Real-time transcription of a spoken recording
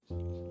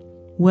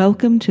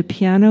Welcome to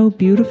Piano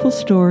Beautiful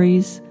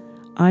Stories.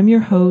 I'm your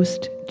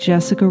host,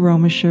 Jessica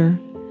Romisher.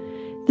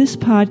 This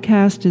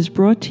podcast is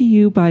brought to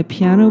you by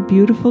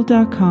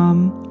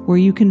PianoBeautiful.com, where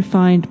you can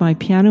find my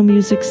piano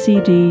music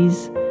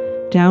CDs,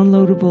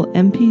 downloadable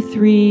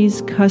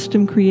MP3s,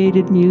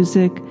 custom-created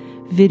music,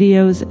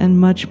 videos, and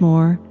much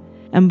more,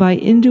 and by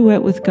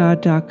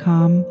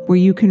InDuetWithGod.com, where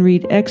you can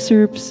read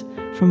excerpts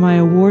from my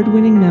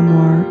award-winning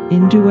memoir,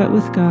 In Duet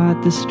with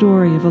God, The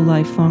Story of a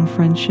Lifelong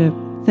Friendship.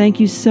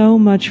 Thank you so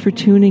much for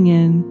tuning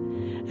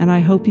in, and I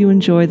hope you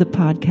enjoy the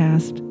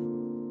podcast.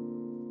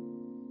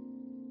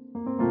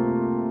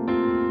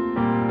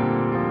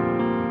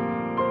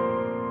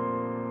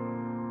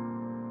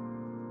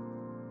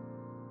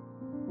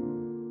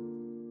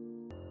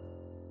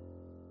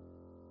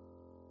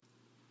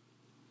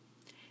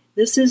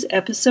 This is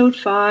episode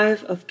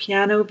 5 of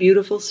Piano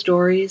Beautiful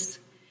Stories.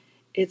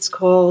 It's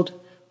called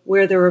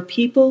Where There Are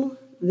People,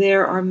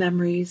 There Are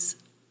Memories.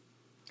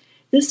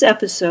 This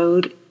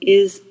episode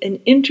is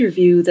an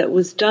interview that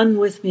was done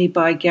with me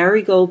by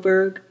Gary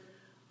Goldberg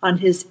on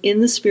his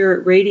In the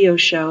Spirit radio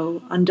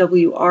show on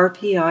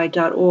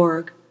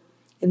WRPI.org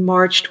in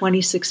March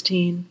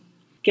 2016.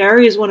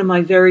 Gary is one of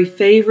my very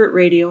favorite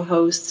radio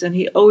hosts, and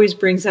he always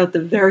brings out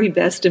the very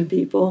best in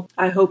people.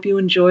 I hope you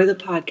enjoy the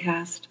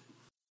podcast.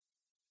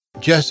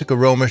 Jessica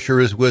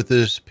Romisher is with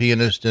us,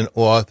 pianist and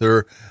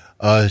author.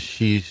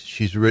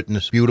 She's written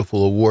this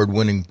beautiful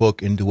award-winning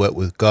book, In Duet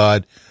with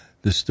God,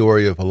 The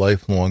Story of a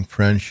Lifelong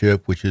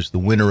Friendship, which is the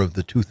winner of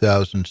the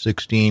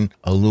 2016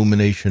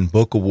 Illumination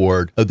Book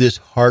Award. This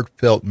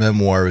heartfelt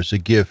memoir is a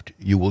gift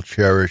you will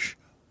cherish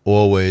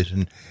always.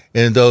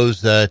 And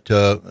those that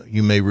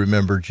you may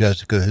remember,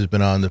 Jessica has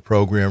been on the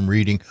program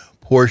reading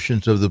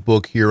portions of the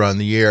book here on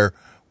the air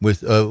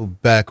with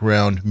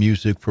background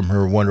music from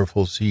her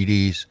wonderful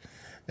CDs.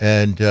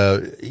 And,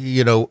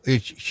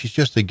 she's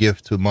just a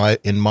gift to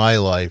in my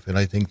life, and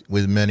I think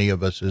with many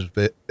of us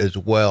as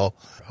well.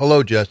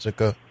 Hello,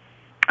 Jessica.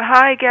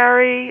 Hi,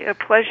 Gary. A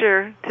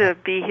pleasure to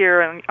be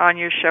here on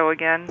your show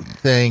again.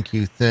 Thank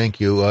you.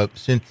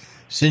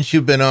 Since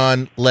you've been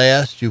on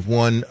last, you've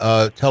won.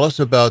 Tell us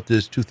about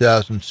this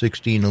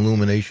 2016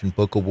 Illumination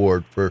Book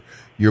Award for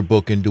your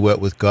book, In Duet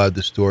with God,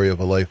 The Story of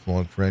a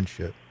Lifelong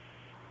Friendship.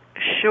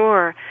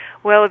 Sure.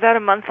 Well, about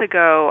a month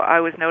ago, I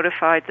was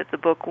notified that the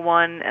book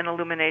won an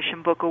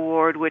Illumination Book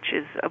Award, which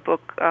is a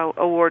book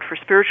award for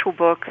spiritual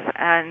books,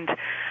 and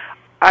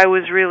I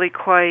was really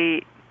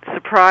quite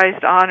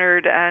surprised,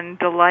 honored, and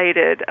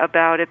delighted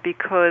about it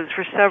because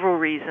for several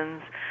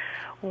reasons.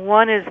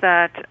 One is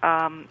that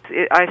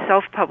I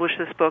self-published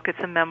this book.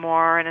 It's a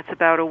memoir, and it's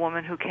about a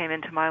woman who came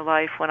into my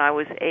life when I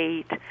was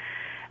 8.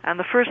 And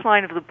the first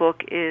line of the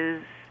book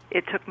is,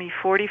 "It took me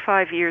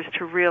 45 years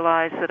to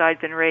realize that I'd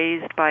been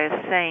raised by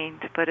a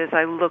saint, but as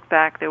I look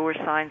back, there were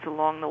signs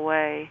along the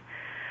way."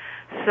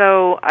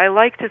 So I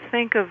like to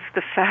think of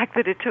the fact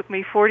that it took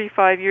me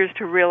 45 years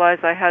to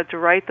realize I had to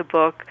write the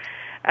book,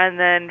 and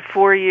then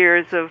 4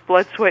 years of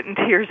blood, sweat, and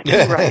tears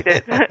to write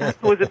it. It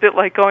was a bit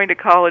like going to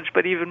college,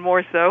 but even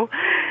more so,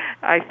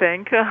 I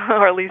think,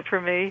 or at least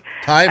for me.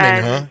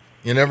 Timing, huh?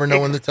 You never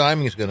know when the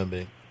timing is going to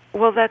be.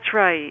 Well, that's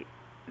right.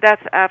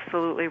 That's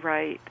absolutely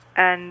right.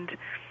 And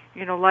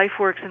life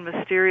works in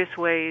mysterious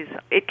ways.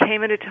 It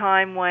came at a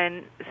time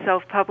when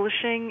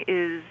self-publishing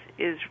is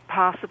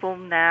possible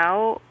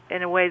now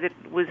in a way that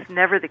was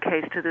never the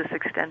case to this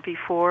extent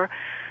before.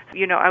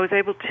 I was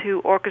able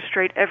to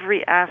orchestrate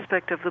every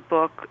aspect of the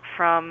book,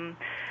 from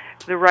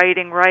the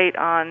writing right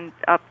on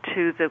up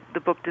to the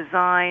book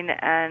design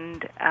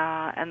and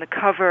the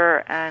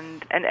cover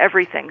and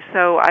everything.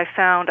 So I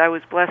found I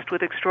was blessed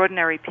with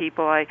extraordinary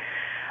people.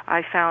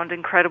 I found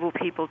incredible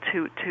people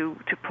to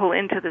pull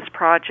into this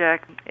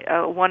project,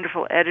 a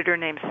wonderful editor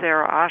named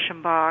Sarah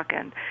Aschenbach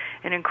and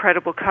an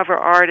incredible cover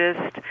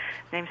artist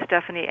named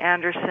Stephanie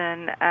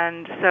Anderson.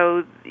 And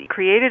so it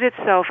created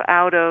itself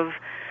out of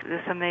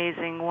this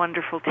amazing,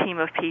 wonderful team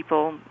of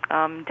people.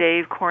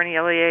 Dave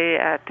Cornelier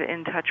at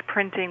In Touch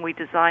Printing, we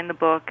designed the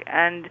book.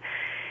 And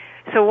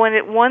so when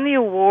it won the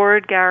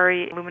award,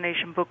 Gary,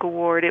 Illumination Book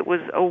Award, it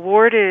was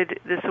awarded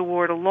this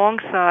award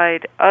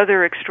alongside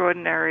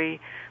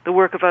the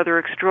work of other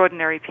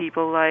extraordinary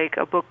people, like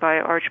a book by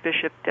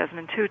Archbishop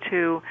Desmond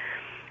Tutu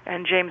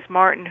and James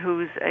Martin,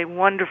 who's a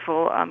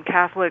wonderful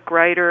Catholic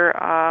writer,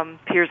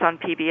 appears on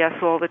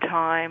PBS all the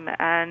time,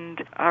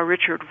 and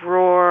Richard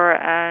Rohr,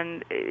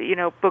 and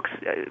books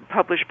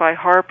published by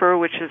Harper,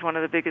 which is one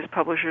of the biggest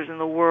publishers in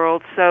the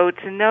world. So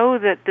to know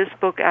that this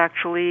book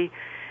actually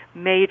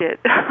made it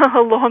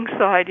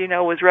alongside,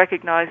 was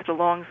recognized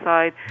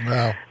alongside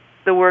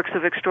the works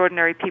of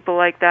extraordinary people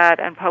like that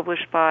and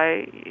published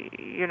by,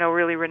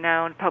 really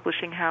renowned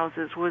publishing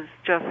houses was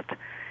just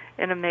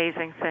an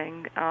amazing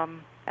thing.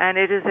 And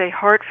it is a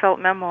heartfelt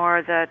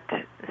memoir that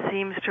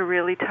seems to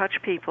really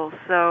touch people.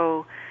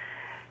 So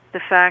the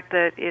fact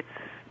that it's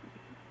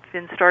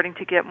been starting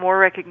to get more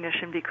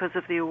recognition because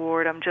of the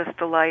award, I'm just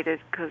delighted,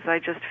 because I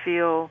just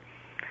feel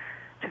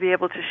to be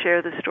able to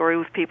share the story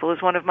with people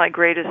is one of my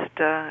greatest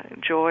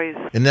joys.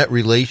 In that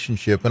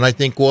relationship, and I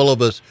think all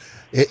of us,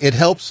 it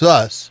helps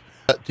us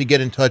to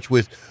get in touch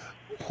with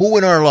who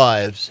in our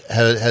lives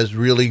has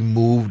really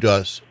moved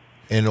us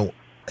and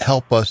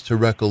help us to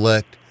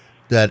recollect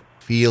that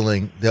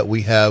feeling that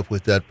we have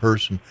with that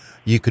person.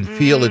 You can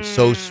feel it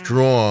so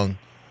strong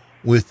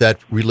with that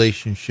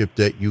relationship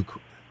that you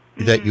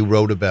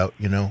wrote about,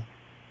 you know?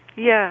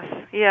 Yes,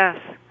 yes.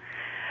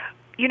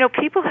 You know,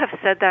 people have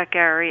said that,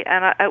 Gary,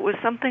 and it was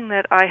something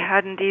that I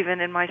hadn't even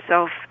in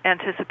myself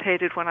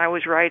anticipated when I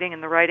was writing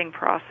in the writing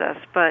process.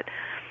 But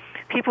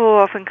people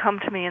often come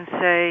to me and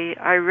say,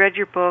 I read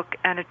your book,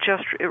 and it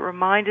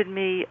reminded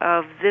me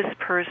of this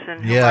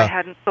person who I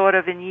hadn't thought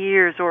of in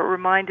years, or it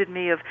reminded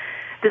me of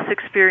this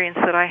experience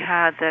that I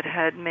had that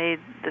had made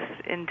this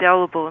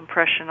indelible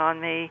impression on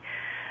me.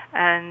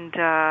 And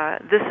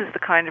this is the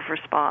kind of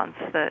response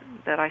that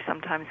I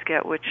sometimes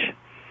get, which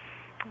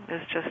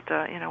is just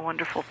a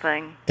wonderful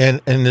thing.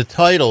 And the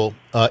title,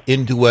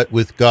 In Duet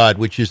with God,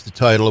 which is the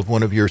title of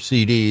one of your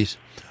CDs,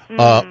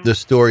 The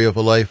Story of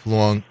a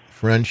Lifelong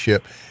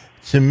Friendship.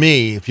 To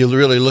me, if you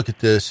really look at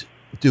this,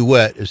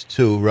 duet is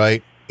two,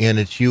 right? And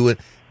it's you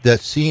that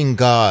seeing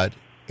God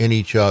in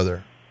each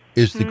other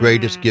is the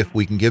greatest gift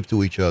we can give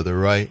to each other,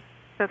 right?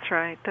 That's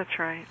right. That's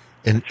right.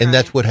 And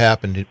that's what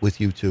happened with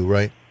you two,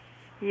 right?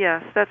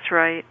 Yes, that's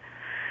right.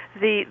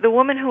 The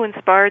woman who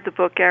inspired the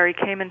book, Gary,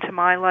 came into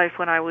my life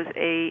when I was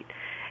 8.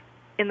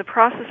 In the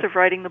process of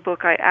writing the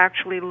book, I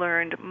actually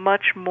learned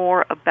much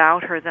more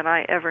about her than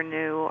I ever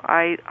knew.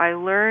 I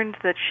learned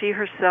that she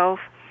herself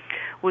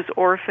was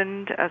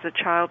orphaned as a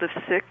child of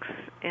 6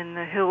 in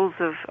the hills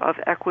of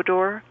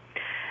Ecuador,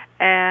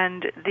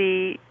 and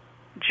the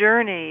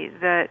journey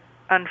that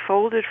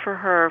unfolded for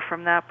her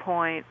from that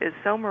point is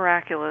so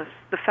miraculous.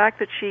 The fact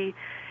that she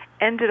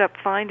ended up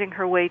finding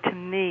her way to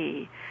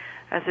me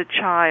as a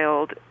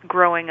child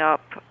growing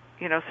up,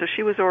 so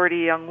she was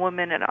already a young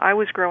woman, and I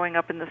was growing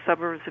up in the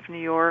suburbs of New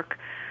York,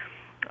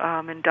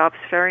 in Dobbs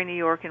Ferry, New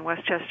York, in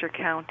Westchester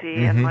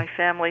County, and my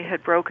family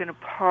had broken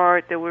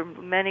apart. There were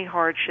many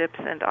hardships,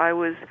 and I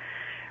was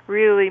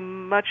really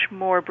much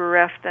more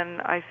bereft than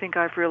I think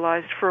I've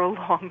realized for a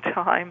long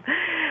time.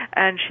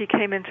 And she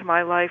came into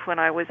my life when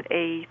I was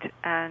 8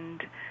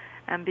 and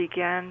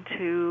began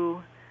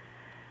to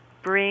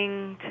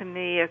bring to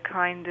me a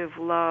kind of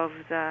love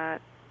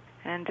that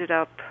ended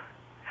up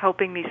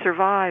helping me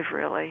survive,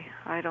 really.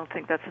 I don't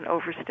think that's an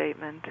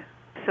overstatement.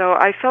 So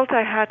I felt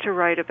I had to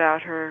write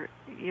about her.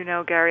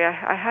 Gary,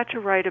 I had to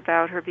write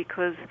about her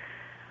because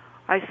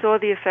I saw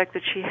the effect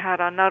that she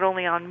had on not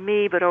only on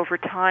me, but over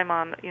time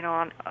on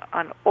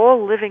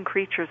all living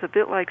creatures, a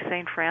bit like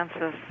St.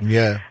 Francis.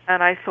 Yeah.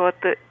 And I thought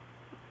that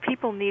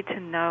people need to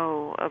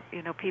know,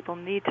 people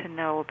need to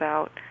know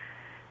about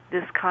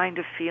this kind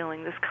of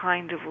feeling, this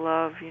kind of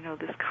love,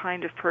 this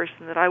kind of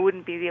person, that I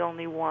wouldn't be the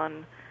only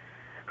one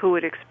who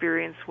would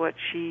experience what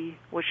she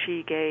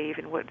gave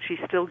and what she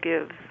still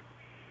gives.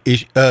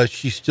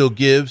 She still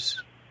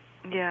gives?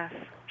 Yes.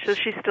 So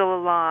she's still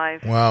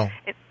alive. Wow.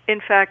 In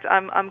fact,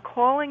 I'm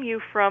calling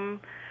you from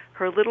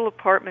her little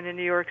apartment in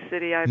New York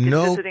City. I've been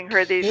visiting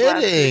her these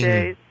last 2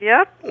 days.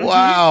 Yep.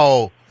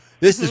 Wow.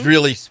 This is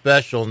really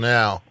special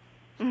now.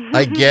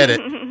 I get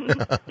it.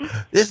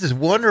 This is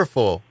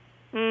wonderful.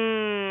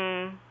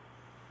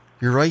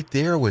 You're right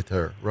there with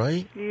her,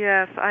 right?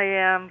 Yes, I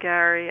am,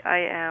 Gary. I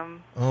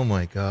am. Oh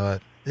my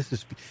God.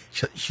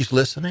 She's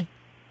listening?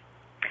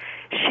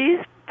 She's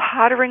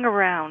pottering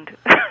around.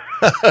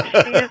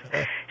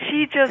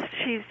 She's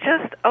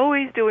just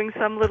always doing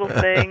some little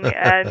thing,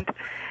 and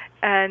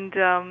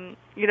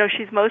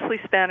she's mostly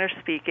Spanish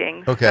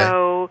speaking. Okay.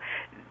 So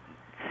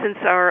since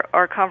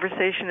our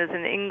conversation is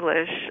in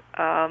English,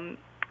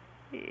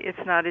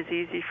 it's not as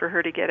easy for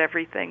her to get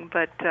everything,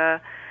 but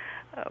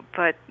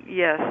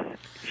yes,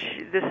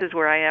 this is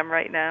where I am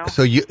right now.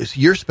 So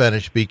you're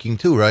Spanish speaking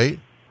too, right?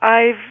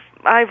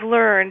 I've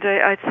learned.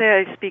 I'd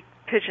say I speak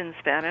Pidgin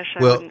Spanish.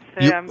 I wouldn't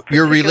say I'm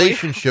your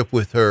relationship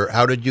with her,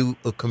 how did you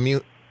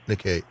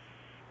communicate?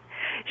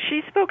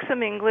 She spoke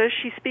some English.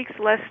 She speaks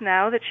less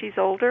now that she's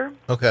older.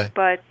 Okay.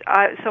 But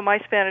so my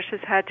Spanish has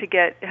had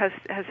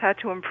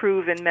to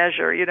improve in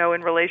measure,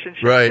 in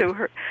relationship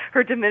to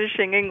her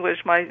diminishing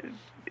English. My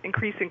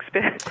increasing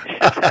Spanish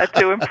has had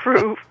to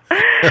improve.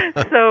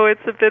 So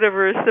it's a bit of a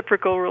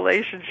reciprocal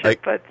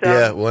relationship. But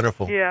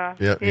wonderful.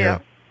 Yeah.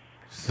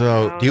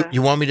 So do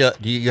you want me to?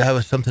 Do you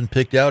have something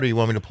picked out, or you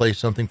want me to play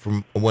something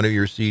from one of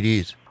your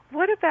CDs?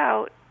 What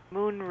about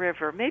Moon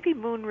River? Maybe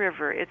Moon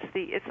River.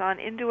 It's on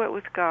In Duet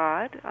with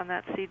God on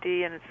that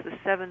CD, and it's the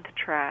 7th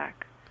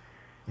track.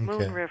 Okay.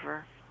 Moon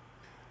River.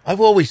 I've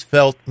always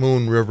felt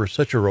Moon River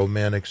such a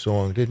romantic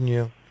song, didn't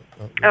you?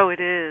 Oh, it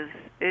is.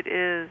 It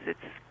is. It's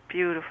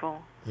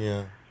beautiful.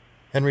 Yeah.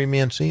 Henry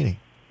Mancini.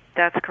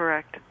 That's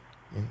correct.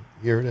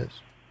 Here it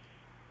is.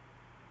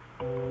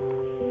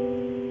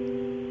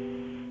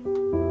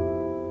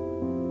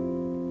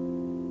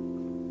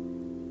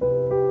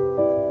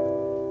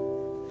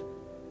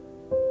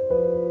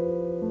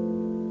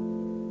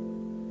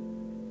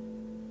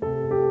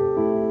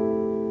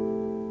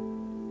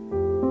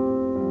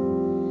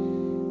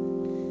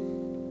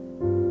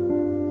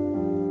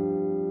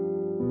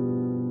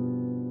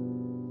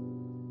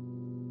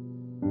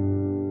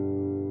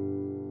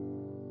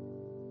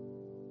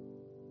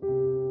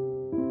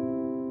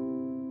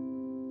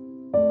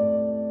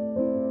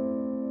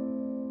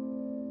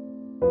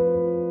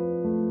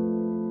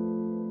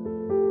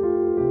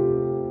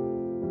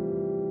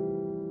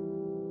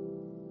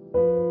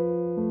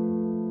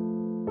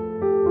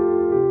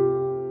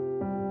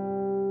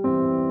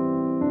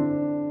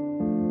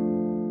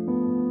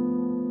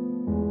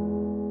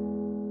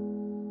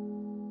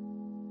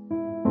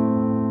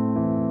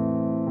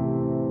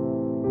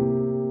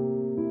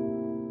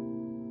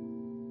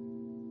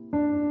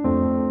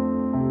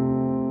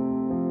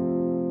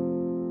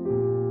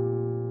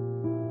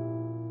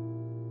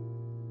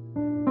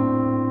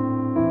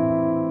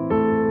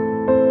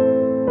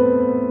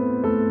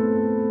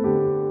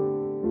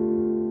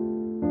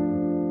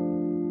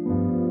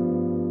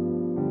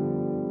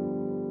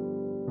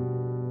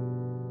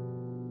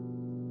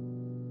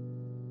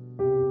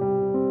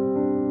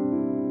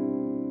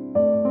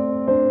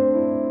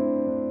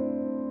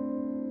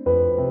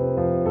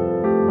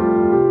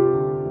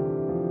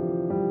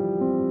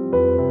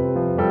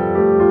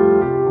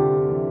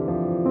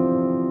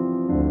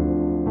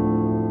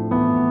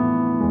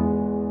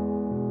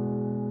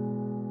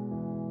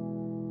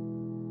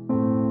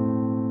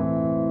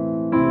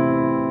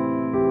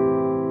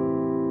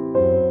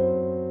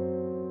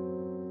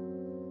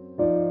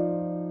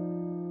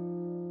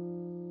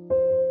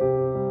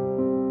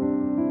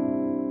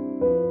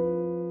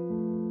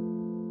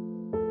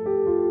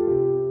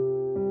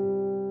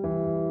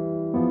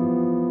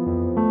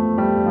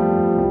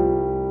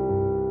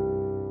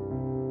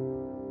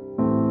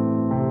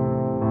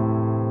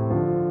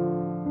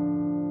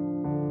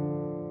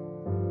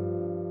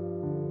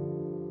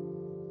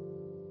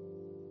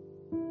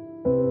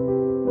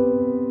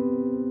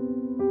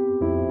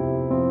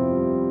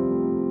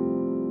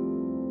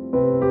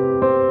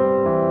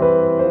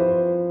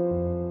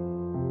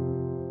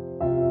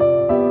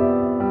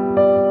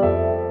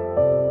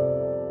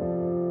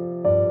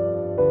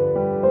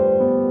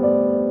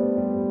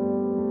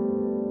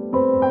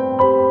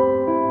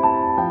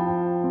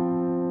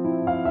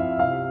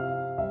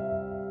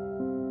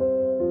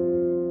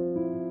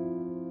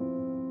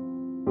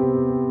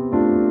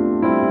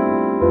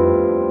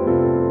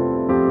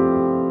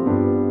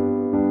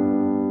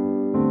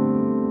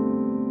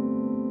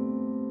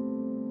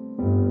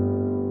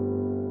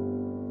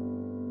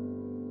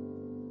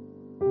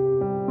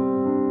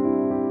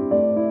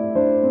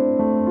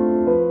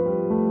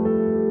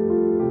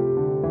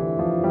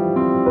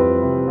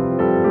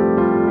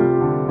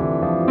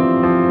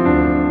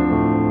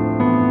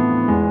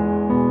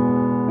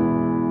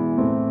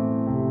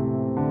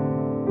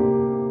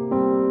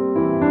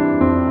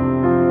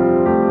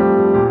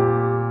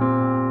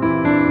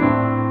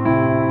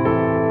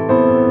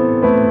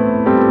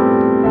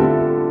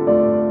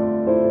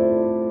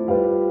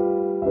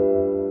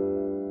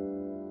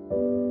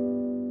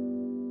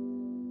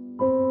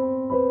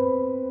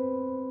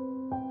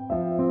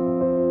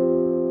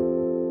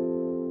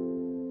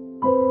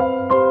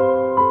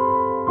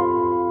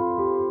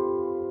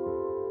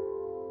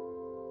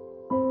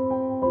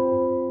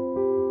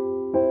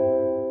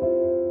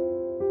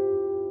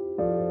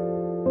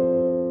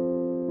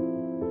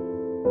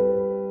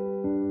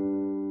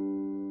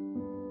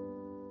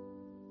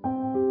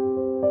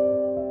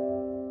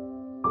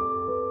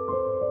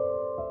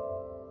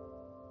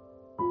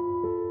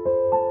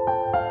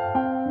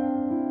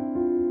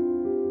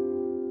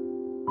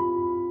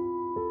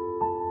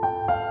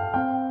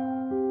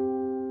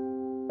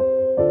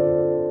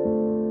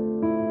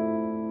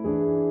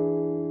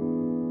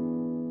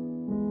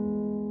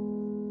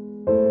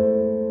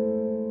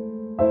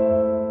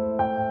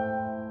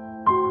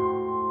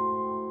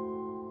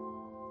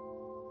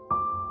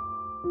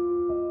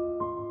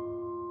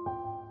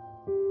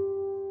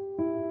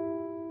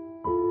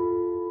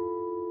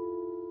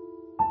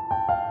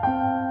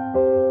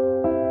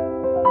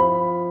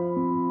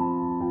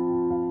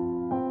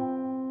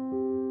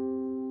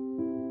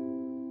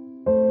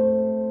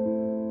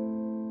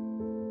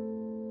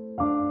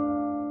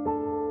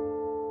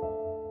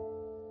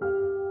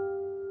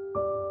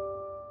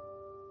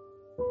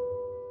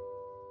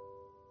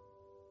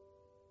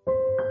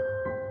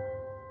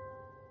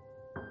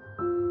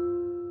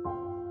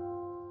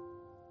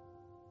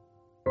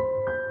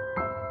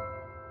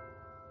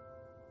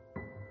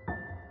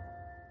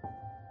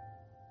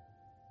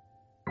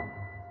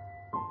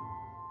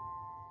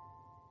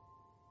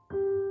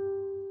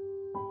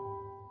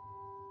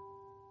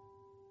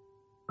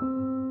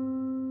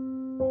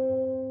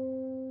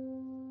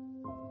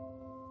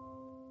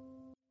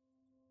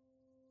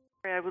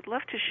 I would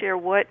love to share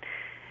what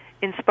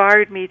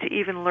inspired me to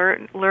even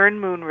learn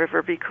Moon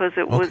River, because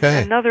it was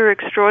another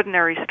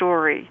extraordinary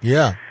story.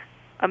 Yeah.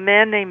 A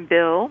man named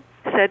Bill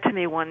said to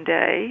me one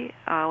day,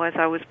 as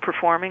I was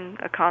performing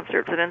a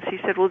concert residence, he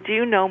said, "Well, do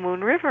you know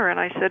Moon River?" And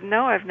I said,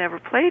 "No, I've never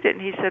played it."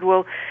 And he said,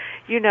 "Well,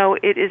 you know,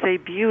 it is a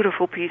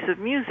beautiful piece of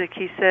music."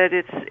 He said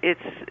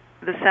it's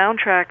the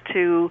soundtrack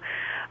to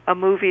a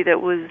movie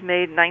that was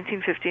made in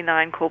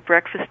 1959 called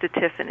Breakfast at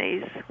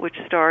Tiffany's, which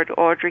starred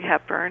Audrey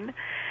Hepburn.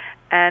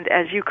 And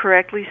as you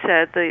correctly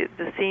said,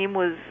 the theme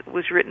was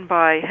written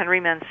by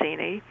Henry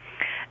Mancini.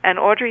 And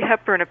Audrey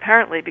Hepburn,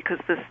 apparently, because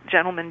this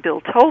gentleman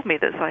Bill told me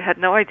this, I had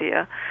no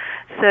idea,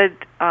 said,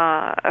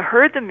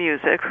 heard the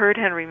music, heard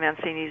Henry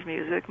Mancini's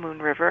music,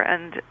 Moon River,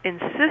 and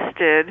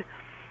insisted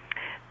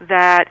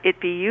that it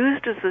be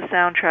used as the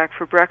soundtrack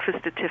for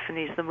Breakfast at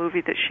Tiffany's, the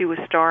movie that she was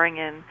starring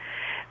in,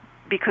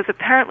 because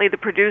apparently the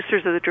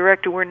producers or the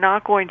director were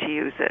not going to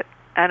use it.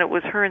 And it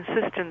was her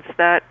insistence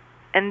that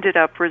ended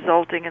up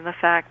resulting in the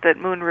fact that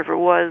Moon River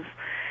was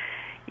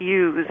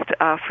used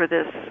for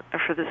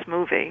this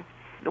movie.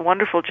 The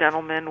wonderful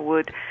gentleman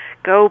would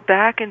go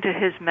back into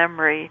his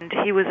memory, and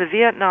he was a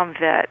Vietnam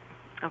vet.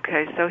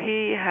 Okay, so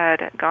he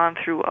had gone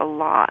through a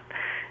lot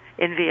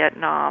in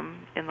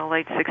Vietnam in the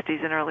late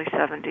 60s and early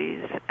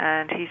 70s,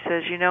 and he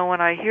says, you know,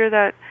 when I hear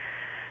that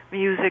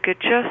music,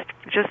 it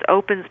just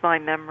opens my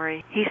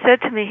memory. He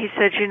said to me,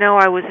 you know,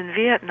 I was in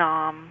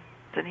Vietnam,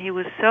 and he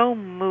was so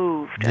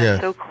moved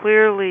and so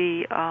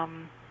clearly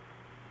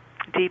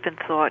deep in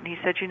thought, and he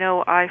said, you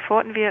know, I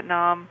fought in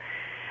Vietnam,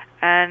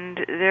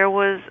 and there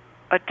was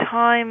a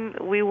time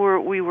we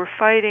were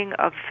fighting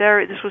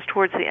this was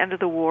towards the end of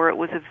the war. It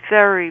was a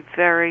very,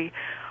 very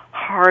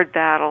hard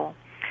battle.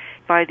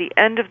 By the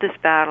end of this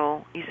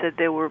battle, he said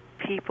there were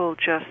people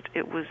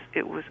it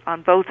was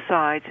on both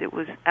sides. It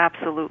was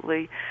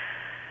absolutely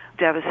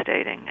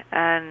devastating.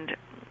 And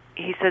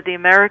he said the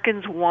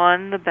Americans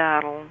won the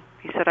battle.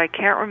 He said, I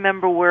can't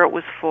remember where it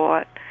was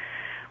fought,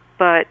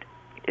 but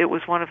it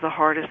was one of the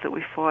hardest that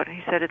we fought. And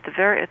he said at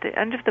the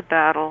end of the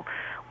battle,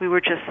 we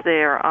were just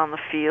there on the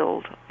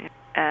field.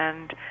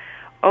 And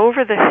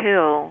over the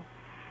hill,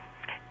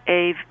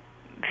 a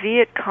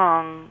Viet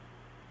Cong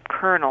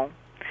colonel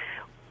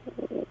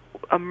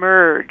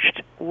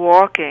emerged,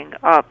 walking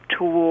up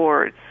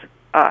towards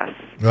us.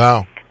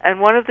 Wow. And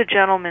one of the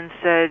gentlemen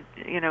said,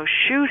 you know,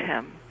 shoot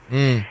him.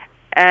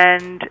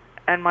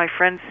 And my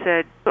friend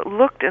said, but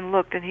looked, and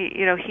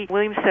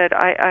William said,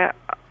 I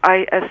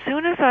as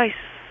soon as I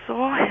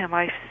saw him,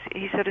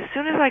 he said, as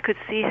soon as I could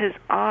see his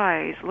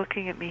eyes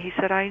looking at me, he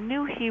said, I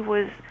knew he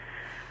was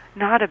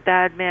not a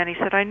bad man. He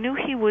said, I knew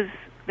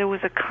there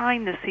was a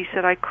kindness. He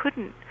said, I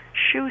couldn't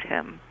shoot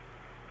him.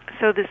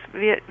 So this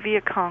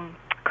Viet Cong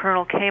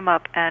colonel came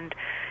up and,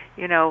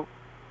 you know,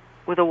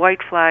 with a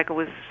white flag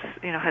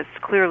has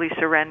clearly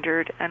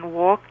surrendered, and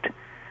walked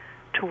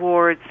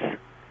towards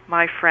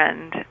my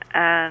friend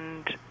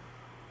and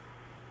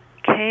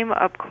came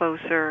up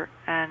closer,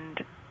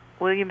 and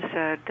William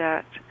said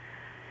that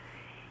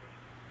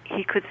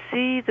he could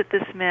see that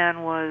this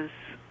man was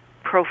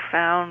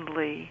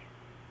profoundly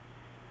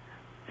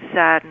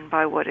saddened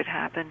by what had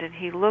happened, and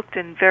he looked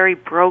in very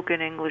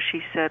broken English.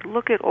 He said,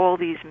 look at all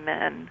these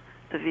men,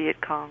 the Viet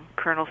Cong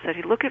colonel said.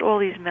 Look at all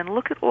these men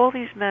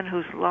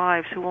whose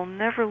lives, who will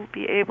never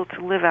be able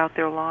to live out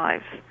their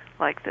lives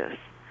like this.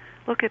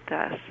 Look at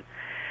this.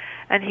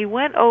 And he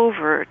went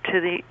over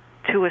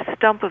to a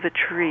stump of a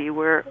tree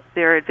where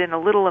there had been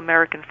a little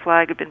American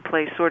flag had been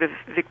placed, sort of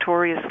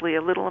victoriously,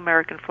 a little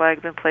American flag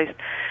had been placed.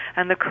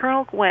 And the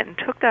colonel went and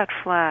took that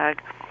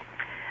flag,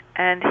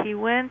 and he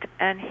went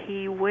and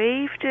he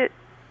waved it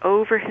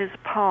over his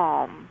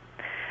palm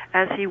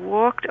as he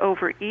walked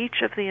over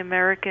each of the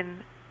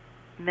American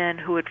men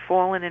who had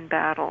fallen in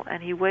battle,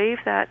 and he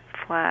waved that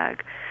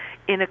flag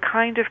in a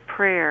kind of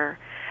prayer.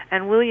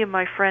 And William,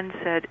 my friend,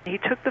 said he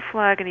took the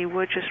flag and he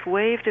just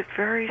waved it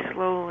very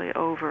slowly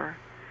over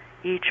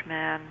each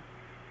man,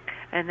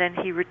 and then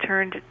he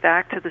returned it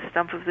back to the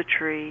stump of the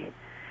tree,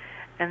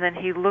 and then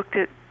he looked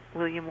at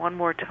William one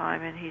more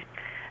time,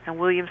 and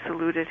William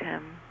saluted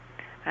him,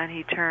 and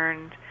he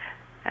turned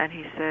and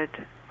he said,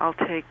 I'll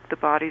take the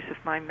bodies of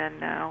my men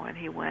now, and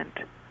he went.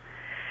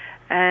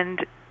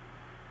 And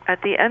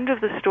at the end of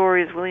the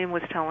story, as William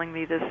was telling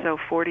me this, so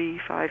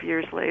 45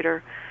 years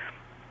later,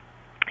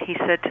 he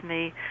said to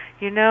me,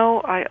 you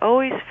know, I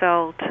always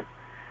felt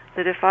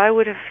that if I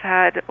would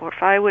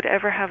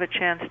ever have a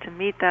chance to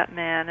meet that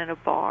man in a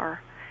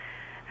bar,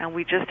 and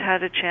we just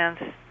had a chance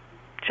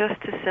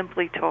just to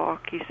simply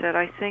talk, he said,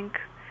 I think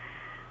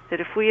that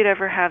if we'd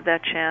ever have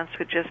that chance,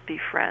 we'd just be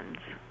friends.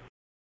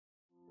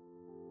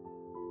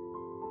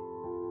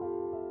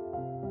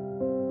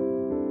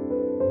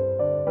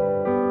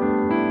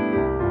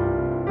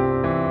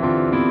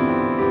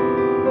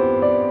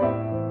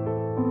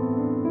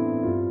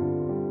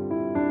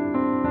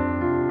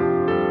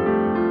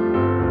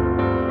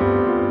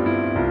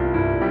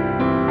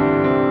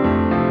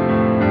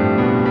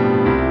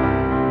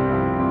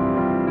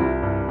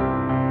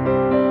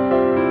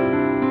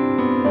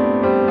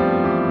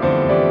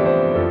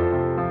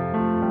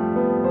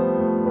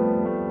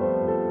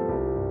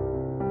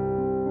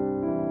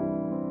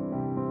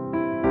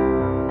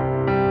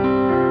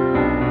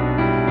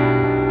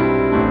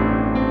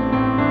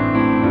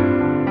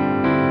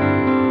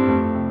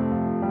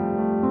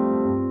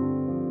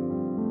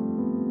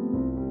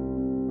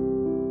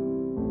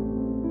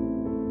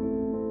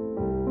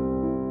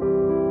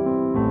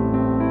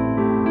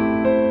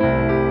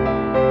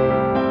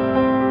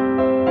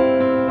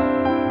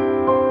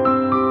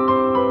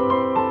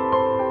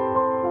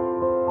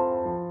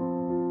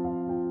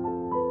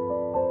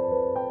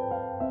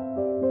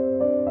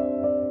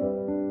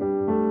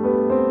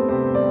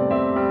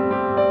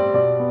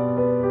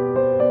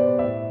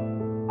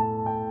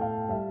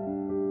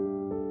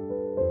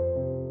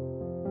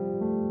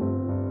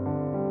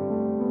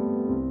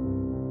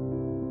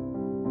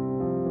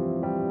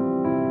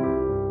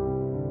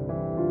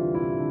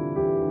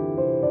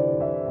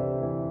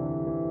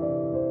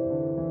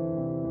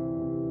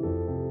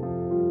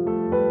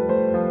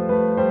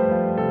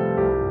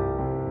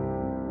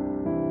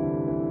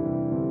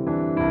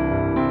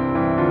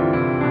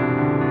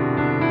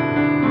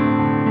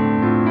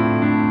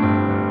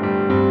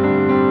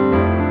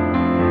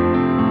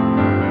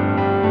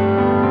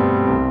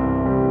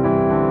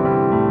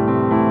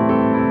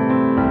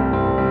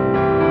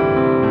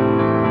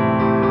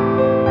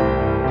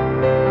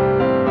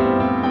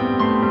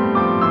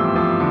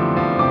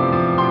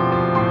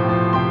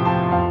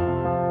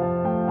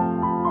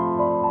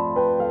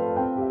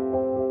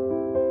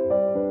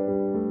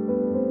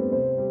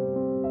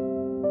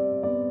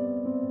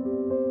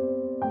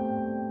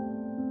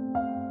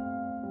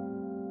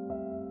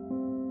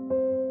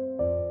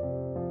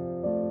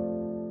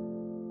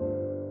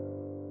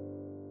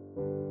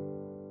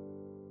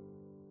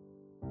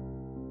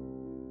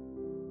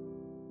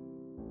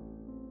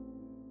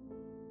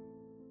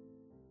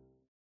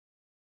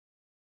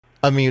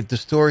 I mean, the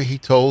story he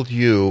told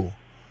you,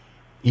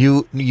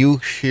 you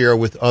share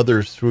with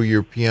others through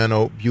your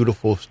Piano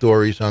Beautiful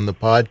Stories on the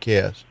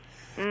podcast,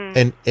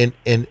 and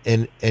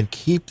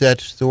keep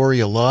that story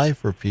alive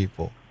for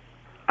people.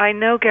 I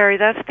know, Gary.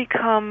 That's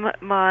become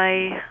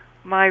my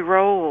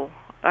role.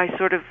 I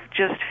sort of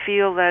just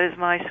feel that is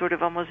my sort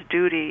of almost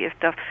duty.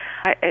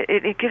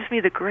 It gives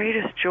me the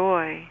greatest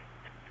joy,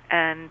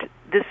 and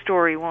this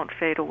story won't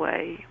fade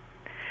away.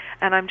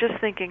 And I'm just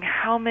thinking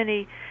how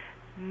many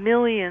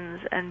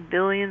millions and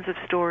billions of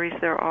stories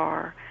there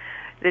are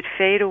that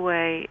fade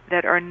away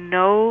that are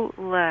no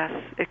less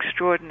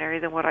extraordinary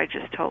than what I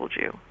just told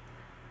you.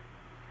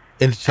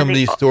 And some of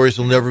these stories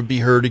will never be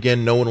heard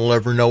again. No one will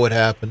ever know what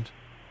happened.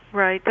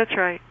 Right, that's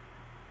right.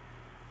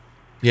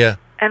 Yeah.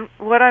 And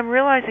what I'm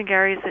realizing,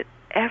 Gary, is that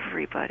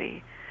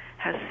everybody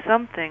has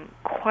something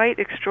quite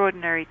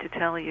extraordinary to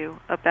tell you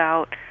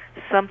about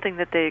something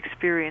that they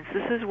experience.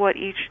 This is what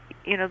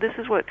this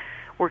is what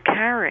we're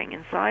carrying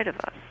inside of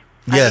us.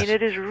 Yes. I mean,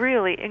 it is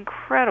really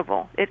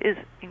incredible. It is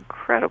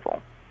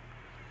incredible.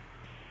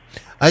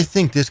 I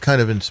think this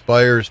kind of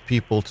inspires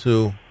people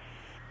to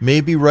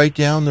maybe write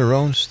down their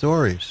own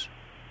stories.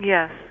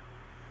 Yes.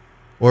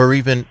 Or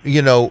even,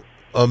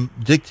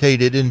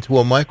 dictate it into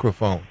a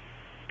microphone.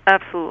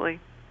 Absolutely.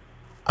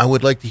 I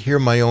would like to hear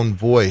my own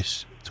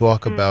voice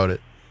talk about it.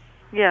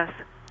 Yes.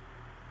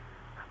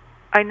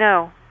 I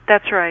know.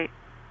 That's right.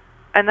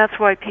 And that's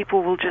why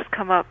people will just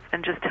come up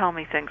and just tell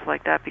me things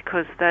like that,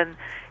 because then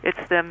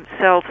it's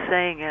themselves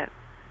saying it,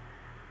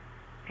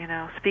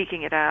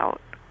 speaking it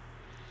out.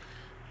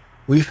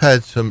 We've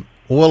had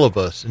all of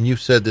us, and you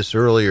said this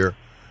earlier,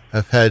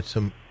 have had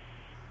some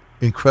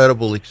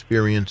incredible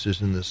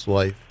experiences in this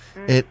life.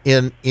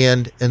 And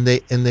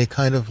they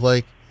kind of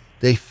like,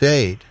 they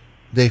fade,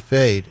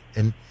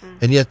 and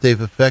yet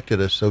they've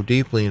affected us so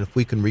deeply. And if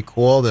we can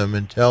recall them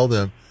and tell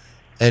them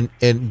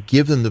and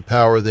give them the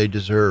power they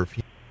deserve.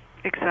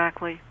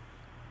 Exactly.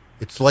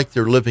 It's like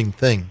they're living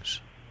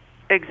things.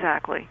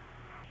 Exactly.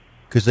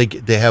 Because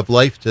they have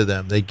life to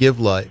them. They give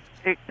life.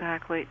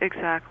 Exactly.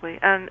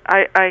 And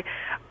I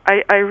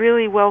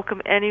really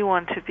welcome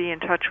anyone to be in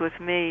touch with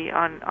me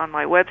on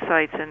my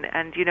websites and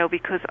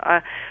because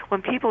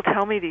when people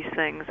tell me these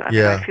things,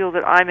 I feel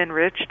that I'm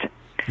enriched.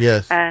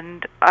 Yes.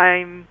 And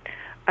I'm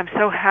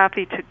so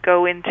happy to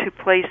go into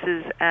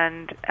places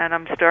and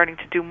I'm starting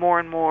to do more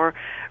and more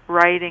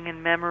writing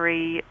and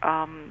memory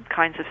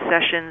kinds of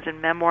sessions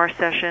and memoir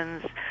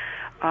sessions.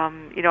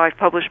 I've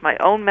published my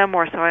own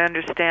memoir, so I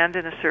understand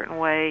in a certain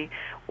way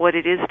what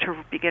it is to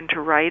begin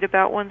to write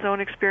about one's own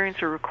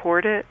experience or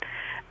record it,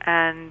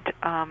 and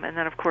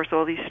then of course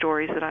all these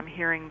stories that I'm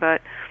hearing.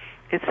 But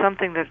it's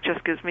something that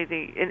just gives me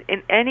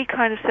in any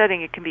kind of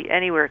setting. It can be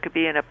anywhere. It could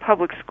be in a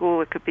public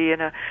school. It could be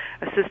in a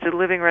assisted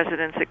living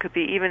residence. It could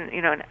be even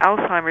an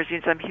Alzheimer's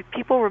unit.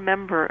 People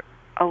remember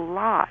a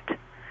lot,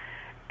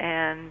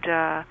 and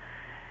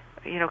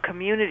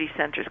community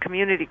centers,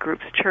 community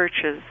groups,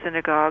 churches,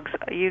 synagogues,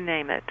 you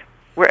name it.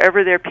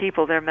 Wherever there are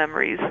people, there are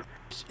memories.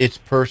 It's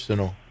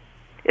personal.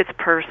 It's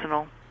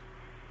personal.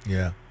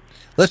 Yeah.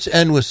 Let's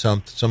end with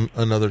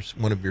another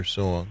one of your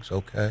songs,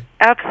 okay?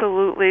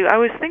 Absolutely. I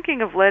was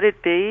thinking of Let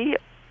It Be.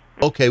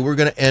 Okay, we're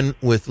going to end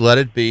with Let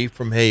It Be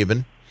from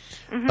Haven,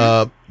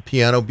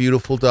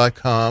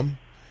 pianobeautiful.com.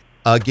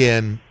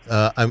 Again,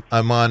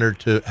 I'm honored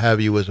to have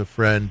you as a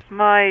friend.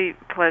 My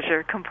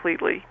pleasure,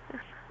 completely.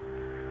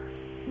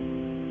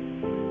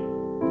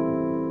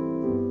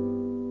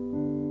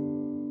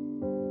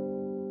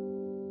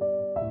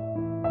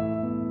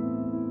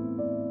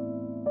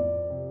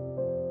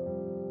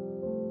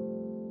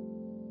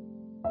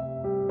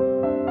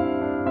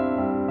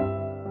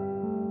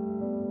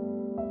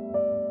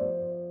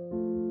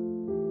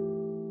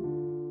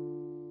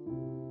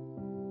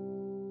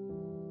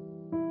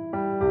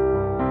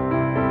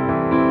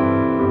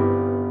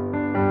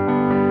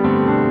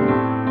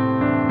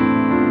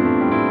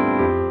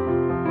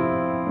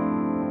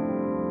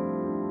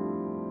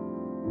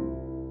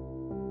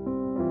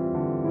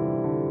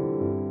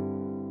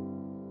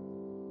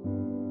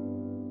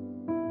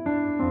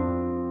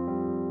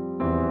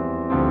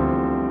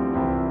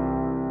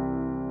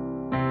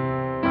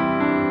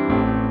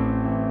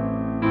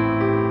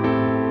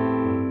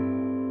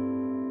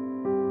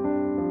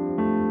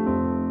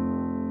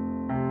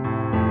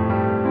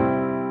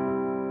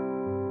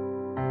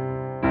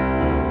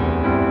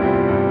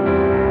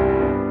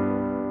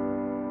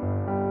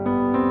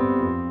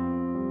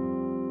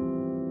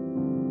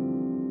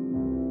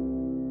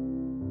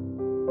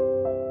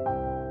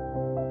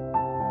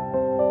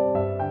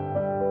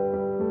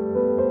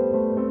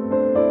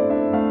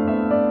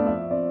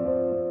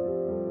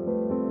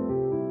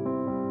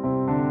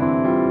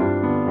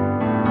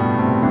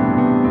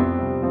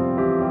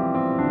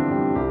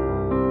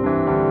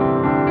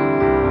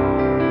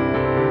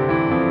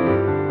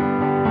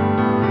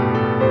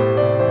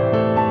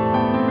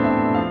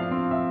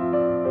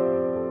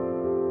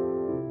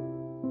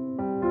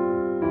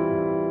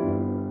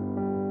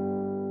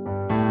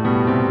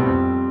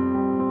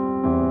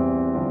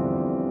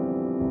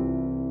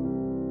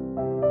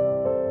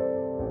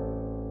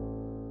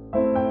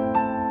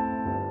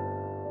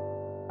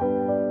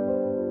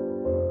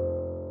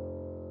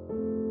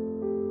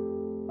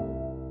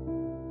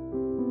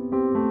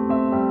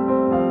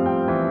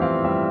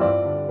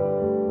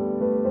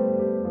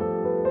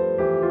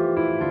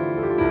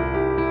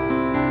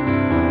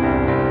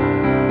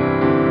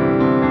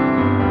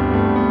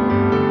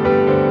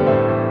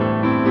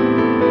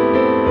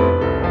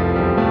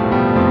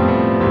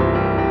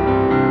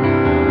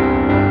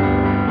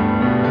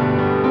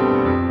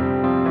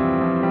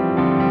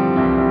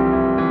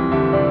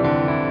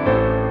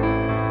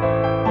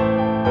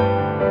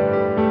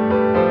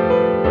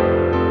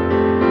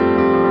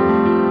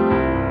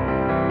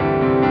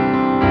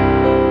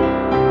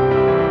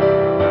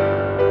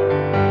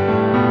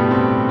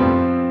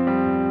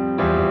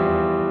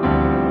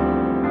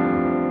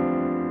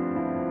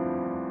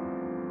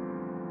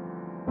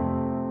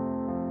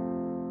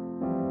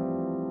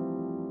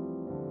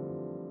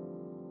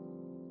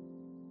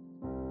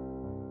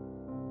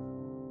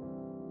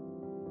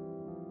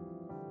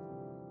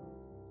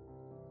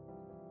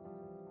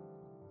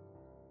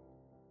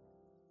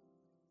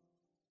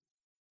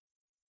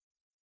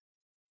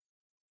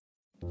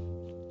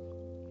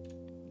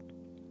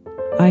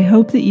 I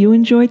hope that you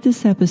enjoyed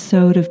this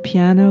episode of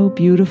Piano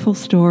Beautiful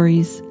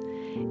Stories.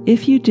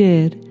 If you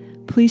did,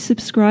 please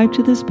subscribe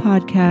to this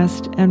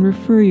podcast and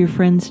refer your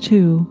friends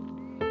too.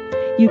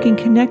 You can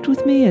connect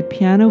with me at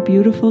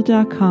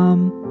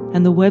pianobeautiful.com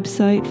and the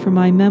website for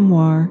my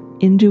memoir,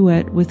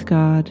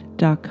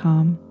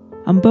 induetwithgod.com.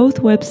 On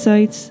both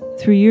websites,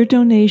 through your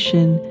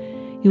donation,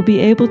 you'll be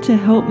able to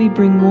help me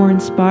bring more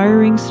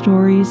inspiring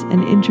stories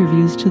and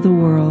interviews to the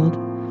world.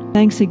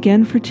 Thanks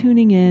again for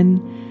tuning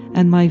in,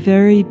 and my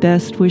very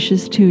best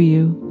wishes to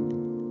you.